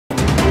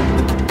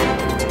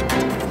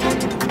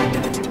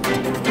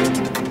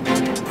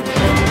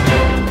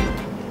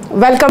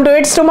Welcome to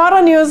It's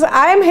Tomorrow News.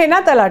 I am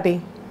Hena Talati.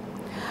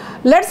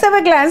 Let's have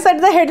a glance at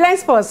the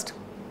headlines first.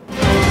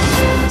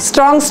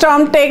 Strong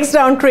storm takes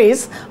down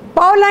trees.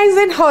 Power lines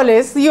in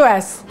Hollis,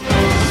 US.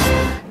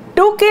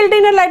 2 killed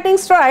in a lightning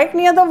strike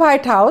near the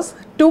White House.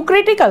 2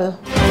 critical.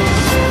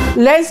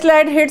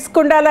 Landslide hits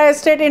Kundala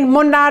estate in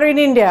Munnar in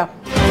India.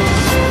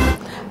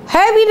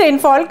 Heavy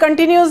rainfall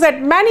continues at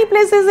many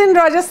places in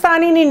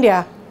Rajasthan in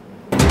India.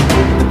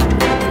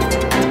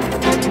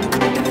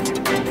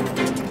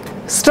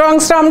 Strong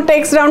storm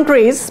takes down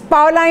trees.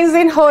 Power lines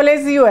in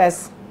Hollis,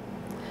 US.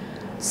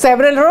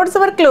 Several roads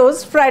were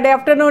closed Friday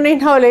afternoon in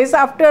Hollis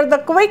after the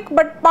quick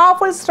but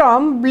powerful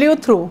storm blew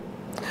through.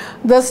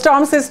 The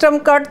storm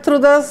system cut through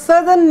the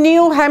southern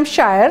New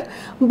Hampshire,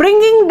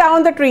 bringing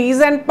down the trees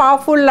and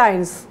powerful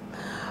lines.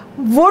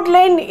 Wood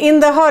Lane in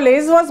the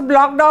Hollis was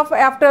blocked off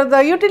after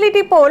the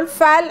utility pole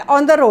fell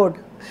on the road,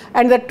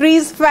 and the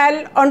trees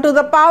fell onto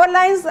the power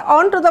lines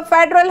onto the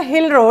Federal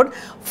Hill Road,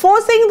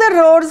 forcing the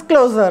roads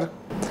closer.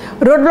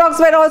 Roadblocks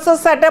were also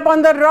set up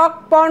on the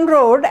Rock Pond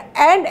Road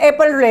and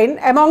Apple Lane,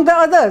 among the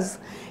others.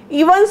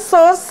 Even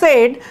so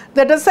said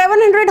that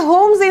 700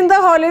 homes in the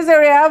Hollis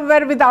area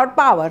were without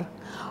power.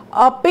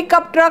 A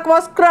pickup truck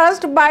was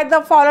crushed by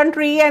the fallen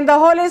tree, and the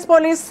Hollis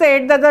police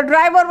said that the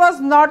driver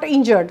was not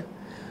injured.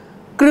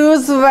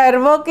 Crews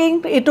were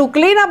working to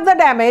clean up the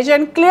damage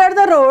and clear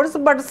the roads,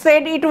 but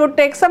said it would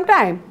take some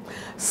time.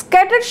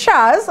 Scattered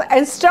showers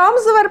and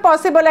storms were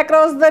possible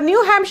across the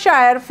New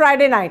Hampshire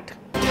Friday night.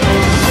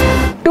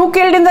 2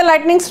 killed in the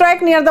lightning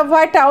strike near the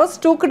White House,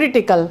 2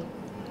 critical.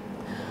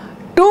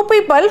 2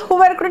 people who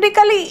were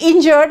critically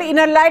injured in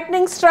a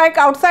lightning strike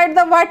outside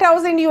the White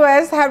House in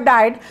US have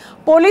died,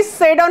 police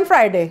said on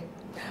Friday.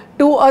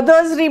 2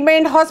 others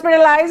remained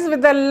hospitalized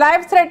with the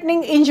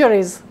life-threatening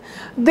injuries.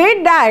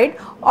 They died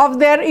of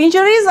their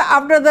injuries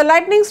after the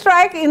lightning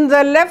strike in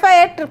the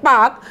Lafayette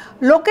Park,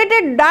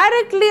 located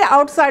directly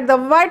outside the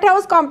White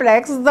House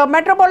complex, the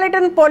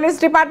Metropolitan Police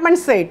Department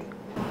said.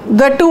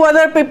 The 2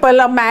 other people,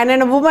 a man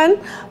and a woman,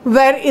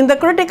 were in the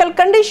critical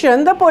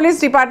condition, the police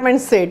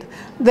department said.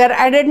 Their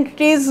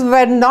identities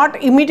were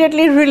not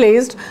immediately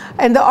released,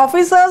 and the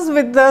officers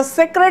with the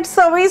Secret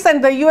Service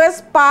and the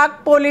US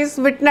Park Police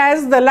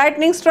witnessed the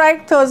lightning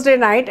strike Thursday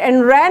night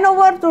and ran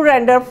over to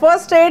render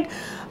first aid,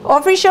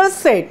 officials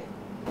said.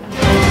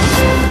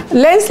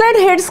 Landslide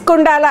hits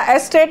Kundala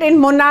estate in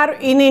Munnar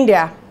in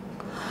India.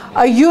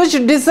 A huge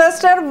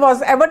disaster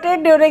was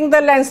averted during the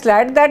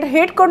landslide that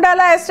hit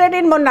Kundala estate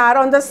in Munnar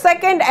on the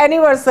 2nd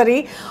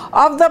anniversary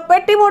of the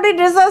Pettimodi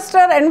disaster,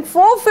 and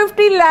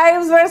 450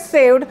 lives were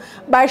saved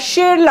by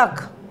sheer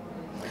luck.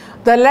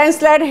 The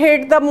landslide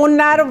hit the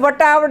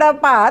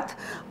Munnar-Vatavada path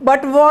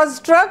but was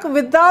struck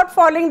without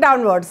falling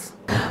downwards.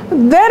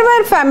 There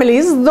were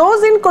families,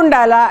 those in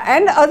Kundala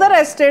and other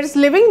estates,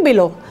 living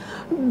below.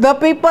 The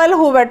people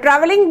who were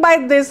travelling by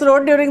this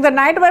road during the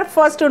night were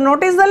first to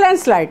notice the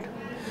landslide.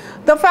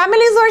 The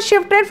families were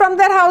shifted from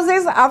their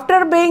houses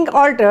after being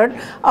altered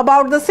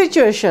about the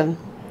situation.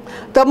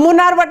 The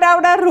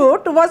Munnar-Vatavada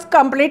route was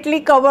completely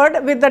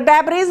covered with the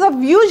debris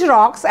of huge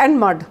rocks and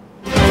mud.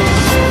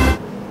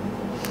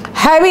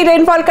 Heavy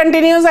rainfall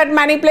continues at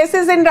many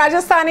places in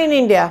Rajasthan in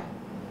India.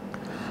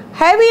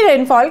 Heavy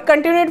rainfall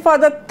continued for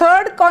the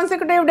 3rd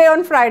consecutive day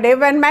on Friday,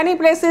 when many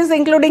places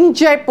including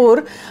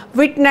Jaipur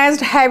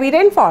witnessed heavy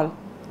rainfall.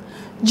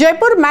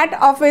 Jaipur Met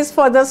Office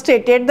further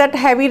stated that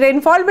heavy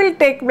rainfall will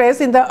take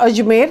place in the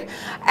Ajmer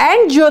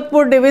and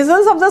Jodhpur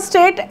divisions of the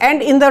state,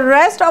 and in the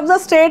rest of the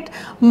state,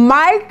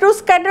 mild to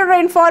scattered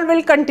rainfall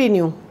will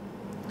continue.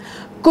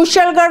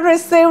 Kushalgarh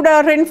received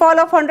a rainfall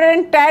of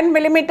 110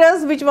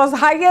 millimeters, which was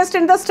highest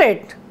in the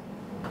state.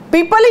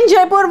 People in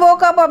Jaipur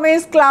woke up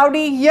amidst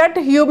cloudy yet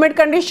humid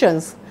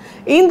conditions.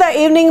 In the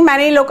evening,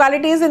 many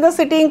localities in the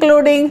city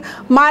including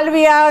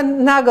Malviya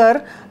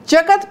Nagar,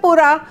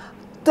 Jagatpura,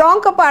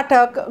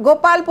 Tonkapathak,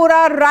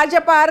 Gopalpura,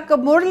 Rajapark,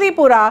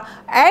 Murlipura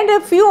and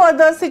a few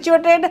others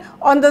situated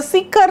on the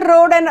Sikar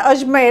Road and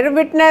Ajmer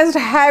witnessed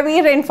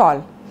heavy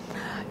rainfall.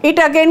 It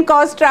again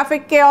caused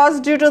traffic chaos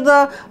due to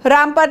the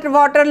rampant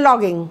water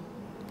logging.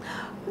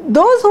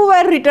 Those who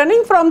were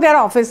returning from their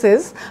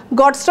offices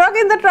got stuck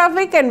in the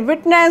traffic and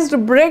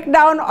witnessed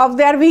breakdown of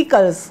their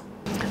vehicles.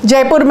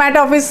 Jaipur Met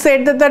Office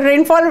said that the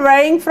rainfall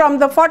varying from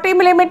the 40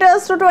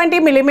 millimeters to 20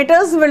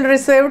 millimeters will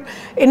received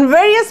in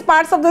various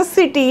parts of the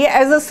city,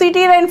 as the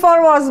city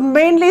rainfall was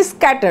mainly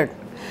scattered.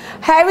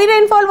 Heavy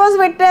rainfall was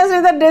witnessed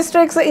in the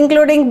districts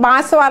including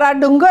Banswara,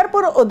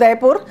 Dungarpur,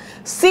 Udaipur,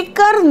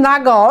 Sikar,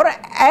 Nagaur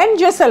and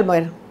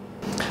Jaisalmer.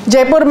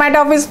 Jaipur Met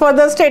Office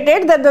further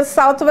stated that the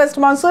southwest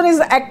monsoon is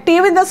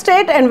active in the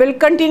state and will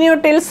continue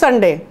till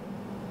Sunday.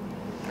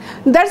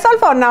 That's all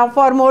for now.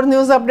 For more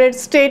news updates,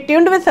 stay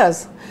tuned with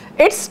us.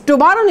 It's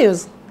Tomorrow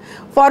News.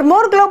 For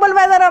more global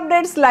weather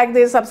updates like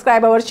this,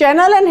 subscribe our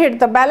channel and hit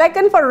the bell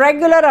icon for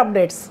regular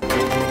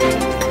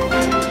updates.